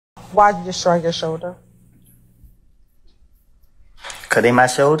Why did you destroy your shoulder? Cause they my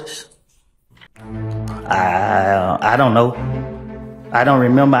shoulders. I don't know. I don't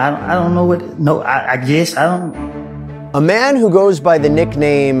remember. I don't know what. No, I guess I don't. A man who goes by the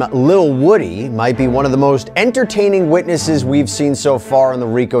nickname Lil Woody might be one of the most entertaining witnesses we've seen so far in the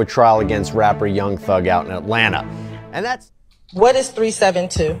RICO trial against rapper Young Thug out in Atlanta. And that's... What is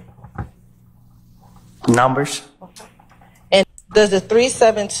 372? Numbers. And does the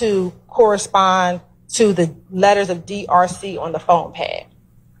 372 correspond to the letters of DRC on the phone pad?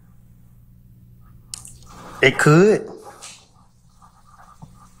 It could.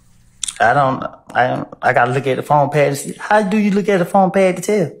 I gotta look at the phone pad to see. How do you look at the phone pad to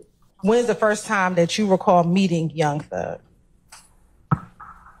tell? When's the first time that you recall meeting Young Thug?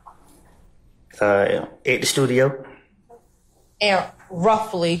 At the studio. And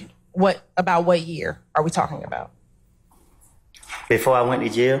roughly, about what year are we talking about? Before I went to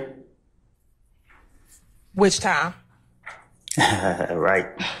jail. Which time? Right.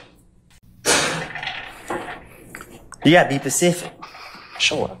 You gotta be specific.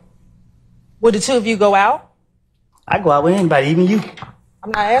 Sure. Would the two of you go out? I go out with anybody, even you. I'm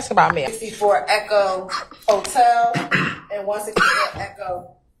not asking about me. 64 Echo Hotel and 164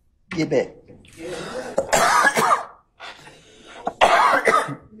 Echo. Get back.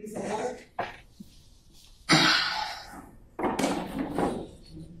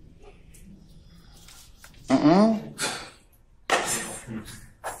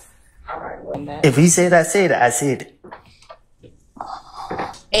 If he said I said it, I said it.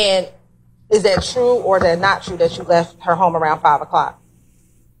 And is that true or that not true that you left her home around 5 o'clock?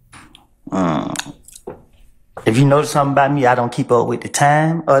 If you notice something about me, I don't keep up with the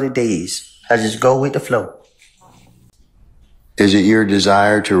time or the days. I just go with the flow. Is it your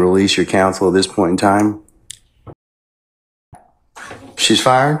desire to release your counsel at this point in time? She's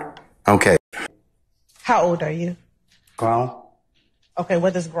fired? Okay. How old are you? Grown. Okay,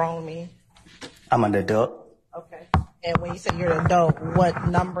 what does grown mean? I'm an adult. Okay. And when you say you're an adult, what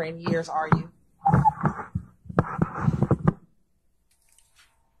number in years are you?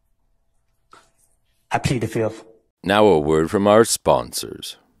 I plead the fifth. Now a word from our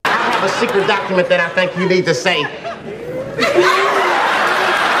sponsors. I have a secret document that I think you need to say.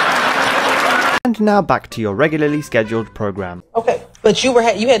 And now back to your regularly scheduled program. Okay, but you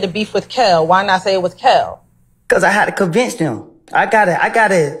had the beef with Kel. Why not say it was Kel? Cause I had to convince them. I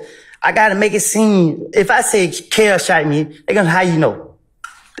gotta make it seem. If I say Kel shot me, they gonna how you know?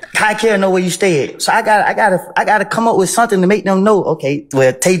 How Kel know where you stay at? So I gotta come up with something to make them know. Okay,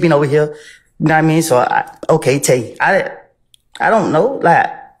 well, Tay been over here. You know what I mean? So okay, Tay. I don't know,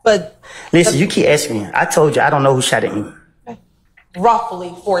 like. But listen, you keep asking me. I told you I don't know who shot at me.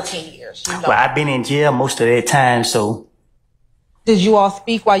 Roughly 14 years. You know. Well, I've been in jail most of that time, so. Did you all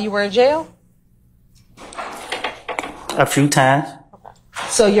speak while you were in jail? A few times. Okay.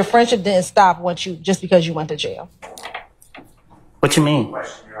 So your friendship didn't stop just because you went to jail? What you mean?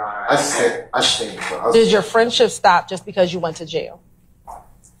 I stayed. Did your friendship stop just because you went to jail?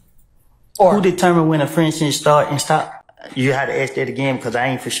 Or who determined when a friendship start and stop? You had to ask that again because I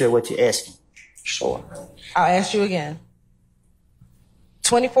ain't for sure what you're asking. Sure. I'll ask you again.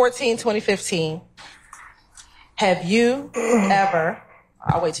 2014, 2015, have you ever,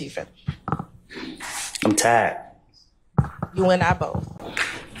 I'll wait till you finish. I'm tired. You and I both.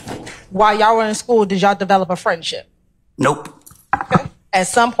 While y'all were in school, did y'all develop a friendship? Nope. Okay. At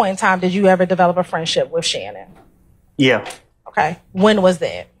some point in time, did you ever develop a friendship with Shannon? Yeah. Okay. When was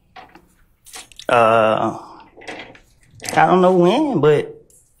that? I don't know when, but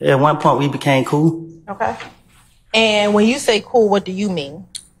at one point we became cool. Okay. And when you say cool, what do you mean?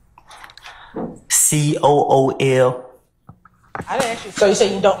 COOL. I didn't ask you. So you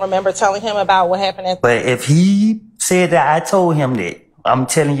say you don't remember telling him about what happened at... But if he said that, I told him that. I'm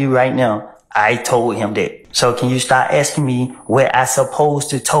telling you right now, I told him that. So can you start asking me what I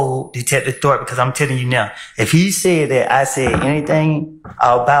supposed to told Detective Thorpe? Because I'm telling you now, if he said that I said anything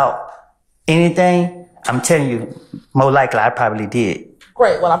about anything, I'm telling you, more likely I probably did.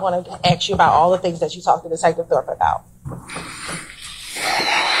 Great. Well, I'm going to ask you about all the things that you talked to Detective Thorpe about.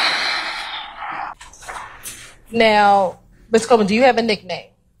 Now, Ms. Coleman, do you have a nickname?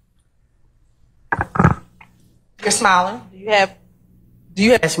 You're smiling. Do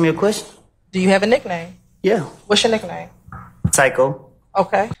you have Ask me a question? Do you have a nickname? Yeah. What's your nickname? Psycho.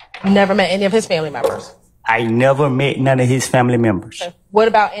 Okay. You never met any of his family members? I never met none of his family members. Okay. What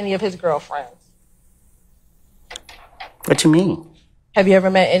about any of his girlfriends? What you mean? Have you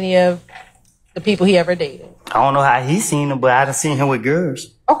ever met any of the people he ever dated? I don't know how he's seen them, but I done seen him with girls.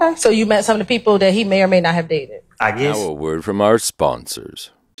 Okay, so you met some of the people that he may or may not have dated. I guess. Now a word from our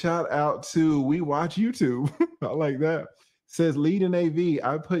sponsors. Shout out to We Watch YouTube. I like that. Says lead in AV.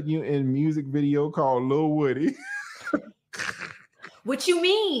 I put you in music video called Lil Woody. What you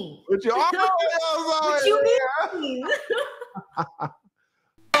mean? What you, what you mean?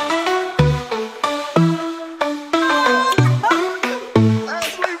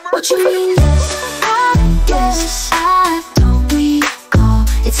 What you mean? Yes, I don't recall.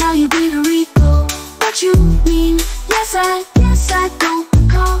 It's how you bring a recall. What you mean? Yes, I don't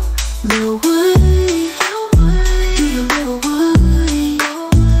recall. Lil Woody, do you Lil Woody?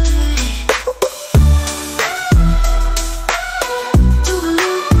 Do the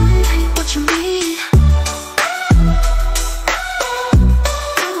Lil Woody? What you mean?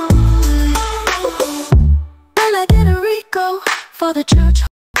 When I did a recall for the church.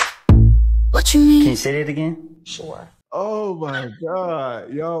 What you mean? Can you say that again? Sure. Oh my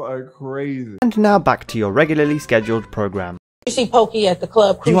God. Y'all are crazy. And now back to your regularly scheduled program. You see Pokey at the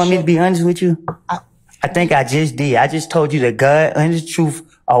club. You want me to be honest with you? I think I just did. I just told you the God, honest truth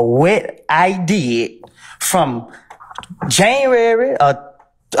of what I did from January,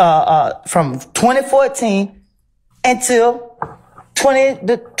 from 2014 until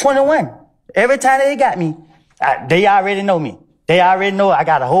 2021. Every time they got me, they already know me. They already know I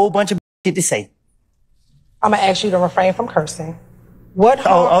got a whole bunch of shit to say. I'm gonna ask you to refrain from cursing. What?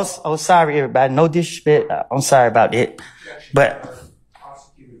 Oh, sorry, everybody. No disrespect. I'm sorry about that. But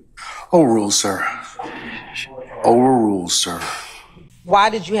overruled, sir. Overruled, sir. Why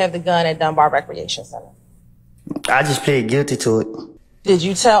did you have the gun at Dunbar Recreation Center? I just pleaded guilty to it. Did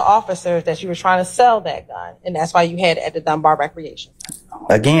you tell officers that you were trying to sell that gun, and that's why you had it at the Dunbar Recreation Center?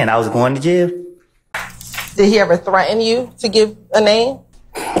 Again, I was going to jail. Did he ever threaten you to give a name?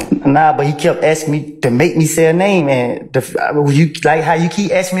 Nah, but he kept asking me to make me say a name, and you like how you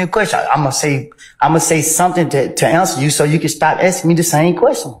keep asking me a question. I'm gonna say something to answer you, so you can stop asking me the same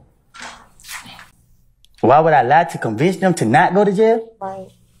question. Why would I lie to convince them to not go to jail? Right.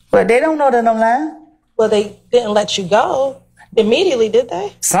 But they don't know that I'm lying. Well, they didn't let you go immediately, did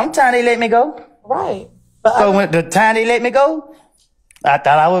they? Sometimes they let me go. Right. But when the time they let me go, I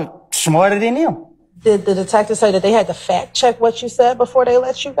thought I was smarter than them. Did the detective say that they had to fact check what you said before they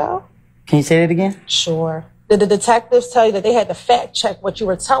let you go? Can you say that again? Sure. Did the detectives tell you that they had to fact check what you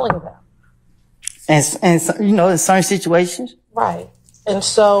were telling them? And you know, in certain situations. Right. And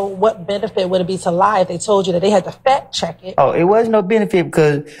so what benefit would it be to lie if they told you that they had to fact check it? Oh, it wasn't no benefit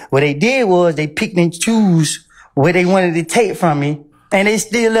because what they did was they picked and choose what they wanted to take from me, and they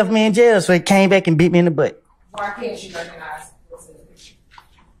still left me in jail, so they came back and beat me in the butt. Why can't you recognize what's in the picture?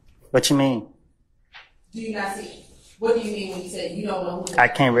 What you mean? Do you not see? What do you mean when you say you don't know who? I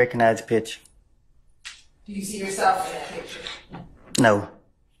can't recognize the picture. Do you see yourself in that picture? No.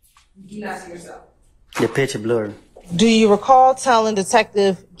 You do not see yourself. The picture blurry. Do you recall telling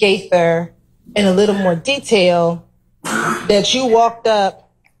Detective Gaither in a little more detail that you walked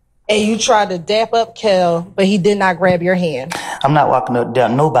up and you tried to dap up Kel, but he did not grab your hand? I'm not walking up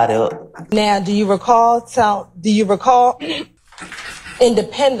down nobody up. Now, do you recall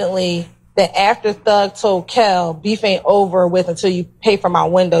independently that after Thug told Kel, beef ain't over with until you pay for my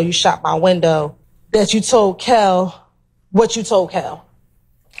window, you shot my window, that you told Kel what you told Kel?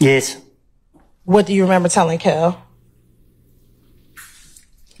 Yes. What do you remember telling Kel?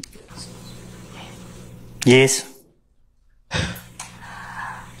 Yes.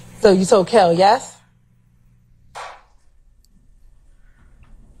 So you told Kel, yes?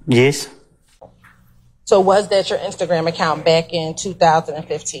 Yes. So was that your Instagram account back in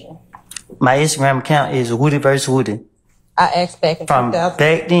 2015? My Instagram account is Woody vs. Woody. I asked back in 2000.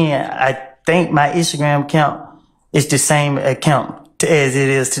 Back then, I think my Instagram account is the same account as it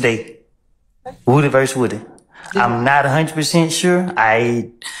is today. Woody vs. Woody. I'm not 100% sure. I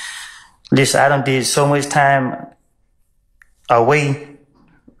done did so much time away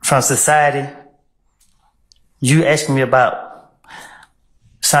from society. You asking me about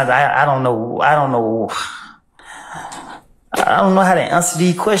something I don't know. I don't know how to answer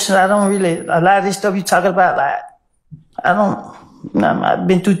these questions. A lot of this stuff you talking about, like, I've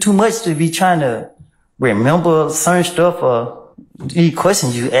been through too much to be trying to remember certain stuff or these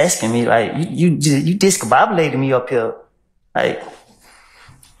questions you asking me. Like, you discombobulated me up here. Like,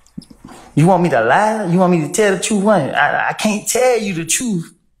 you want me to lie? You want me to tell the truth? I can't tell you the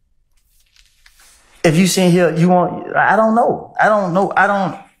truth. If you sit here, I don't know. I don't know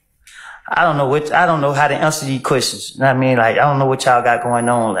how to answer these questions. You know what I mean? Like, I don't know what y'all got going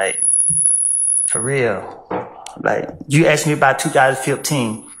on. Like, for real. Like, you asked me about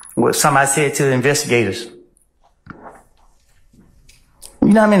 2015, what somebody said to the investigators.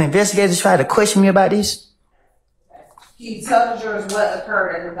 You know how many investigators tried to question me about this? you tell the jurors what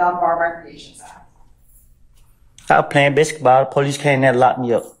occurred at the Dunbar Recreation Center? I was playing basketball. The police came there and locked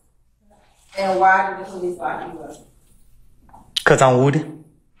me up. And why did the police lock you up? Because I'm Woody.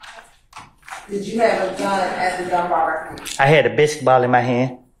 Did you have a gun at the Dunbar Recreation? I had a basketball in my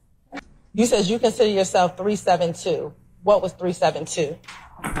hand. You said you consider yourself 372. What was 372?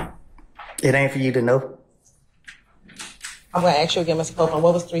 It ain't for you to know. I'm going to ask you again, Mr. Copeland.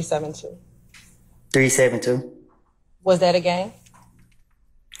 What was 372? 372. Was that a gang?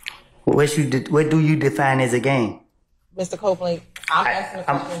 What do you define as a gang? Mr. Copeland, I'm asking a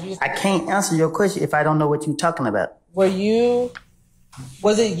question. I can't answer your question if I don't know what you're talking about. Was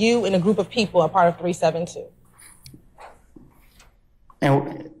it you and a group of people a part of 372?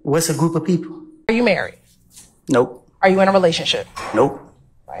 And what's a group of people? Are you married? Nope. Are you in a relationship? Nope.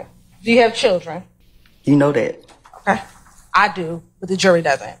 Right. Do you have children? You know that. Okay. I do, but the jury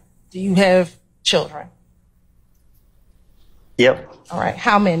doesn't. Do you have children? Yep. All right.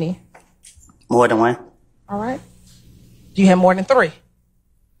 How many? More than one. All right. Do you have more than 3?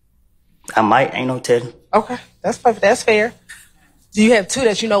 I might. Ain't no telling. Okay. That's perfect. That's fair. Do you have 2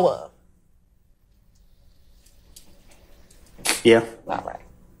 that you know of? Yeah. All right.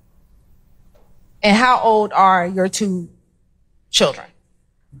 And how old are your 2 children?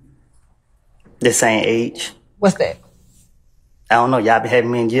 The same age. What's that? I don't know. Y'all been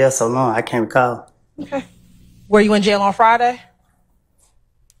having me in jail so long, I can't recall. Okay. Were you in jail on Friday?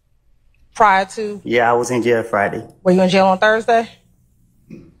 Prior to? Yeah, I was in jail Friday. Were you in jail on Thursday?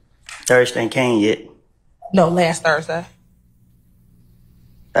 Thursday ain't came yet. No, last Thursday.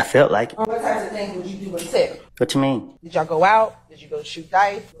 I felt like it. What types of things would you do with Tip? What you mean? Did y'all go out? Did you go shoot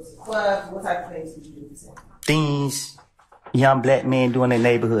dice? Was it a club? What type of things did you do with Tip? Things young black men do in the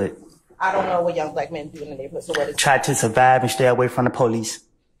neighborhood. I don't know what young black men do in the neighborhood, so what is it? Try to survive and stay away from the police.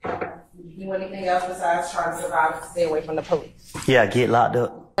 Did you do anything else besides trying to survive and stay away from the police? Yeah, get locked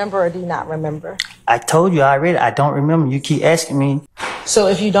up. Remember or do you not remember? I told you already, I don't remember. You keep asking me. So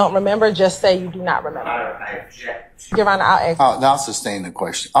if you don't remember, just say you do not remember. Your Honor, I'll ask. I'll sustain the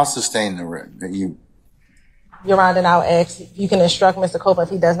question. I'll sustain you. Your Honor, then I'll ask. You can instruct Mr. Copeland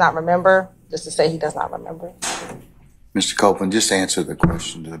if he does not remember, just to say he does not remember. Mr. Copeland, just answer the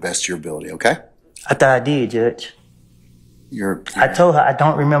question to the best of your ability, okay? I thought I did, Judge. I told her I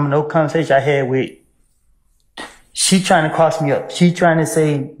don't remember no conversation I had with. She trying to cross me up. She trying to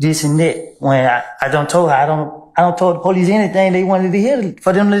say this and that when I don't told her I don't told the police anything they wanted to hear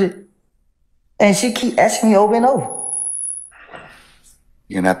for them to. And she keep asking me over and over.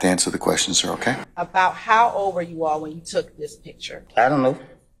 You're gonna have to answer the question, sir, okay? About how old were you all when you took this picture? I don't know.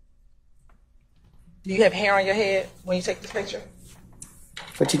 Do you have hair on your head when you take this picture?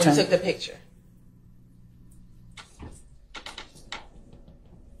 What you when trying? You took the picture.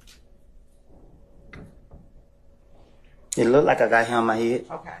 It looked like I got hair on my head.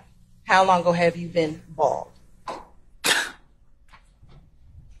 Okay. How long ago have you been bald?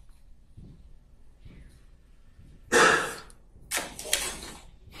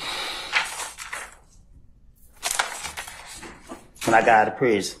 When I got out of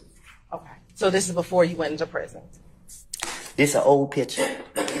prison. Okay. So this is before you went into prison. This is an old picture.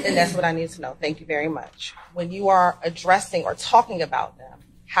 And that's what I need to know. Thank you very much. When you are addressing or talking about them,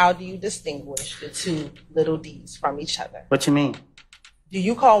 how do you distinguish the 2 little D's from each other? What you mean? Do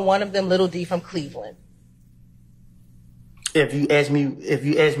you call one of them Little D from Cleveland? If you ask me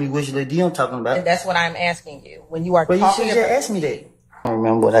which little D I'm talking about. And that's what I'm asking you. When you are Well, talking you should just ask me that. I don't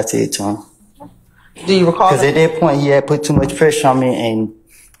remember what I said to him. Do you recall? Because at that point, he had put too much pressure on me, and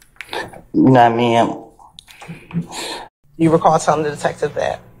you know what I mean. Do you recall telling the detective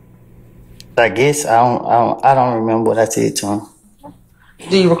that? I guess I don't remember what I said to him.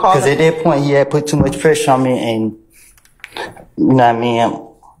 Do you recall? Because at that point, he had put too much pressure on me, and you know what I mean.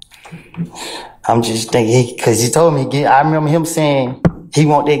 I'm just thinking because he told me. I remember him saying he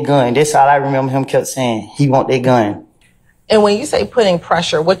want that gun. That's all I remember him kept saying. He want that gun. And when you say putting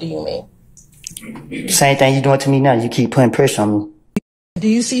pressure, what do you mean? Same thing you doing to me now. You keep putting pressure on me. Do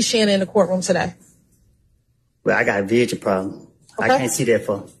you see Shannon in the courtroom today? Well, I got a vision problem. Okay. I can't see that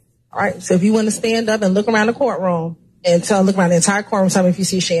far. All right. So if you want to stand up and look around the courtroom and look around the entire courtroom, tell me if you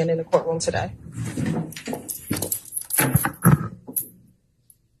see Shannon in the courtroom today.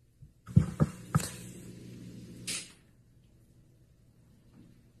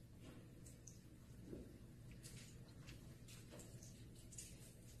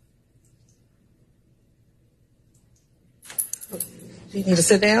 Do you need to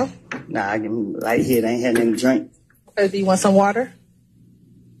sit down? Nah, I give me right here. They ain't had nothing to drink. Okay, do you want some water?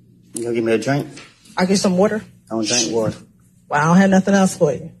 You gonna give me a drink? I'll get some water. I don't drink water. Well, I don't have nothing else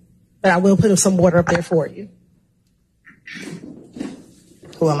for you. But I will put some water up there for you.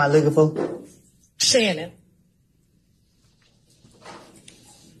 Who am I looking for? Shannon.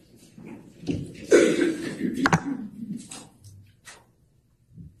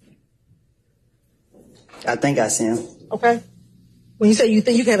 I think I see him. Okay. When you say you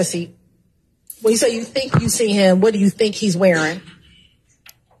think, you can have a seat. When you say you think you see him, what do you think he's wearing?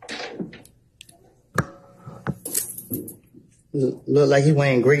 Look like he's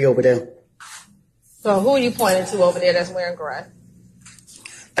wearing gray over there. So who are you pointing to over there that's wearing gray?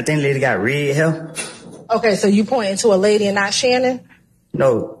 I think the lady got red hair. Okay, so you pointing to a lady and not Shannon?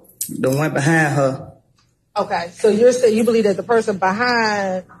 No, the one behind her. Okay, so you're saying you believe that the person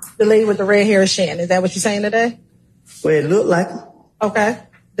behind the lady with the red hair is Shannon. Is that what you're saying today? Well, it looked like her. Okay.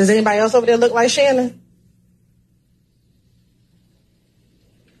 Does anybody else over there look like Shannon?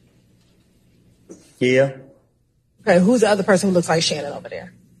 Yeah. Okay, who's the other person who looks like Shannon over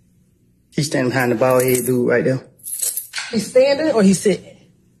there? He's standing behind the bald head dude right there. He's standing or he's sitting?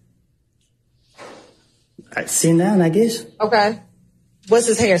 Sitting down, I guess. Okay. What's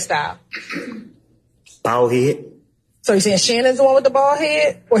his hairstyle? Bald head. So you're saying Shannon's the one with the bald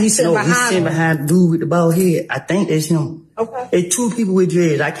head? Or he's sitting behind him? No, he's sitting behind the dude with the bald head. I think that's him. Okay. It's two people with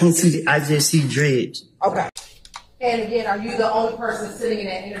dreads. I can't see, I just see dreads. Okay. And again, are you the only person sitting in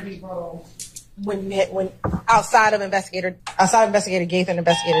that interview room when outside of investigator Gaither and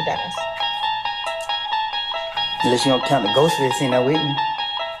investigator Dennis? Unless you don't count the ghost that's in there with me.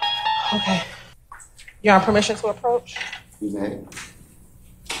 Okay. You're on permission to approach?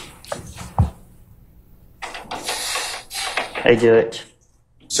 Hey, Judge.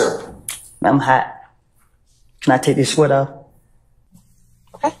 Sir. I'm hot. Can I take this sweater off?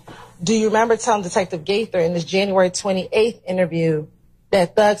 Okay. Do you remember telling Detective Gaither in this January 28th interview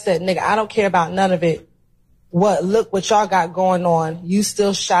that Thug said, nigga, I don't care about none of it. Look what y'all got going on. You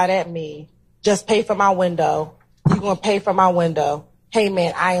still shot at me. Just pay for my window. You gonna pay for my window. Hey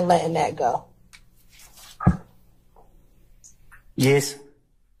man, I ain't letting that go. Yes.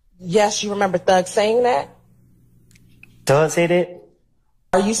 Yes, you remember Thug saying that? Thug said it?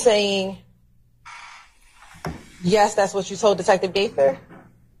 Are you saying, yes, that's what you told Detective Gaither?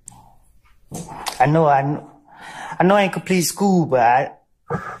 I know I ain't complete school, but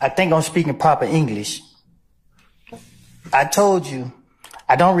I think I'm speaking proper English. I told you,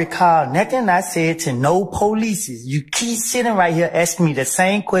 I don't recall nothing I said to no polices. You keep sitting right here asking me the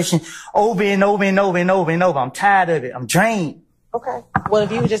same question over and over and over and over and over. I'm tired of it. I'm drained. Okay. Well,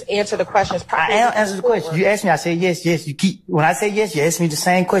 if you would just answer the questions properly. I am answering the question. You ask me, I say yes, yes. When I say yes, you ask me the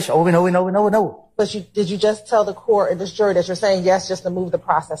same question over and over and over and over and over. But did you just tell the court or this jury that you're saying yes just to move the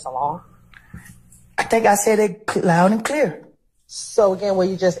process along? I think I said it loud and clear. So again, will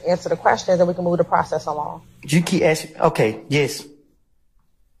you just answer the questions and we can move the process along? You keep asking. Okay, yes.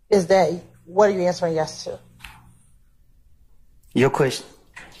 What are you answering yes to? Your question.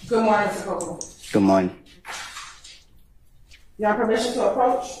 Good morning, Mr. Copeland. Good morning. You have permission to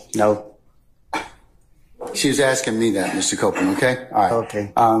approach? No. She was asking me that, Mr. Copeland, okay? All right.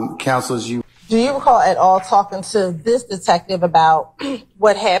 Okay. Counselors, Do you recall at all talking to this detective about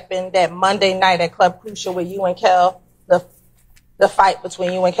what happened that Monday night at Club Crucial with you and Kel, the fight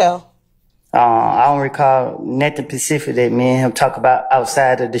between you and Kel? I don't recall nothing specific that me and him talk about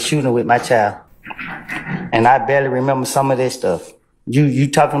outside of the shooting with my child. And I barely remember some of this stuff.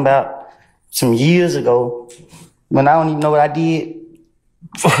 You talking about some years ago when I don't even know what I did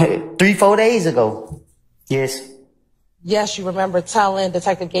 3-4 days ago. Yes. Yes, you remember telling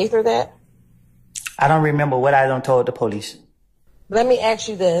Detective Gaither that? I don't remember what I done told the police. Let me ask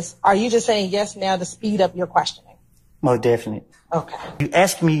you this. Are you just saying yes now to speed up your questioning? Most definitely. Okay. You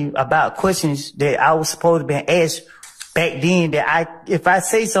asked me about questions that I was supposed to be asked back then that if I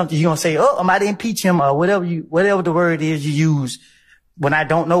say something, you're going to say, oh, I might impeach him or whatever the word is you use. When I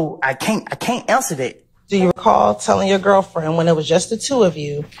don't know, I can't answer that. Do you recall telling your girlfriend when it was just the two of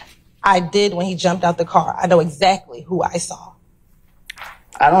you, I did when he jumped out the car. I know exactly who I saw.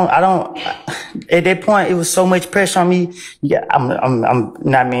 I don't, at that point, it was so much pressure on me. Yeah, I'm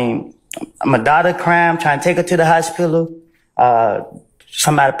a daughter crime, trying to take her to the hospital.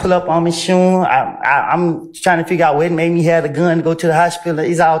 Somebody pull up on me soon. I'm trying to figure out what made me have the gun to go to the hospital.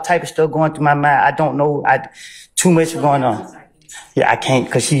 It's all type of stuff going through my mind. I don't know. Too much going on. Yeah, I can't,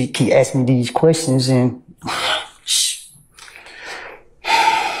 cause she keep asking me these questions and.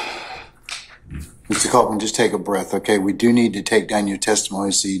 Mr. Copeland, just take a breath, okay? We do need to take down your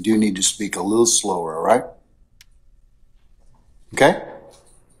testimony, so you do need to speak a little slower, all right? Okay?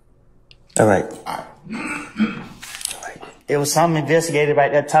 All right. It was some investigator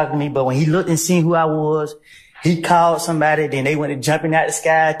right there talking to me, but when he looked and seen who I was, He called somebody, then they went to jumping out the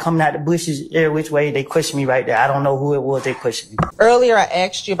sky, coming out the bushes, every which way. They questioned me right there. I don't know who it was they questioned me. Earlier, I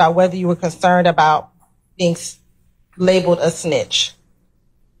asked you about whether you were concerned about being labeled a snitch.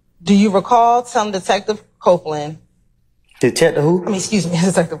 Do you recall telling Detective Copeland? Detective who? Excuse me,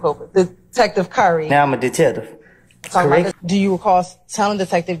 Detective Copeland. Detective Curry. Now I'm a detective. Correct. Do you recall telling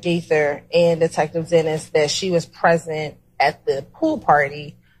Detective Gaither and Detective Dennis that she was present at the pool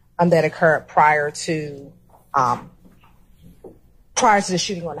party that occurred prior to the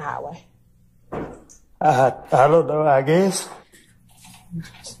shooting on the highway? I don't know, I guess.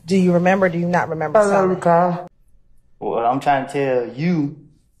 Do you remember? Do you not remember? I don't recall. What I'm trying to tell you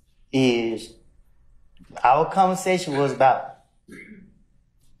is our conversation was about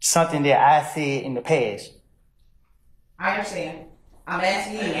something that I said in the past. I understand. I'm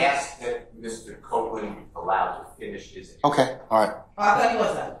asking you. I asked that Mr. Copeland be allowed to finish his. Okay, all right. Oh, I thought he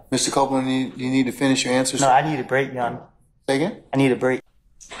was done. Mr. Copeland, you need to finish your answers? No, I need a break, Your Honor. Say again? I need a break.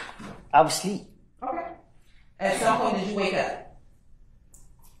 I was asleep. Okay. At some point, did you wake up?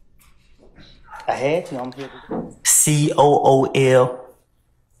 I had to. I'm here. COOL.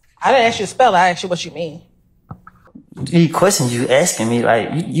 I didn't ask you to spell it. I asked you what you mean. These questions you asking me, like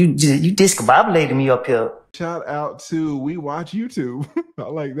you discombobulated me up here. Shout out to We Watch YouTube. I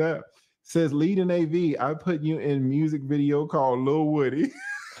like that. Says lead in AV. I put you in music video called Lil Woody.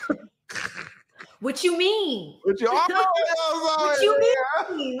 What you mean? What you, what you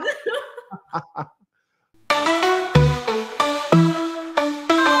mean?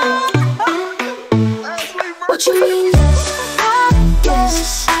 What you mean? I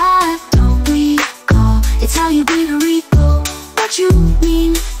guess I don't recall. It's how you bring a recall. What you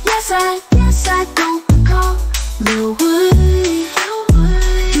mean? Yes, I don't recall. Lil Woody,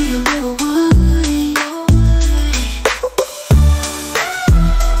 do you Lil Woody?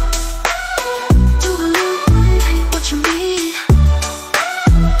 Do a Lil Woody, what you mean?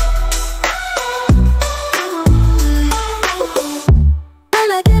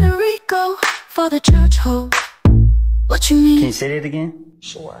 When I get a Rico for the church hole. What you mean? Can you say that again?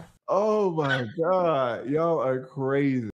 Sure. Oh my God. Y'all are crazy.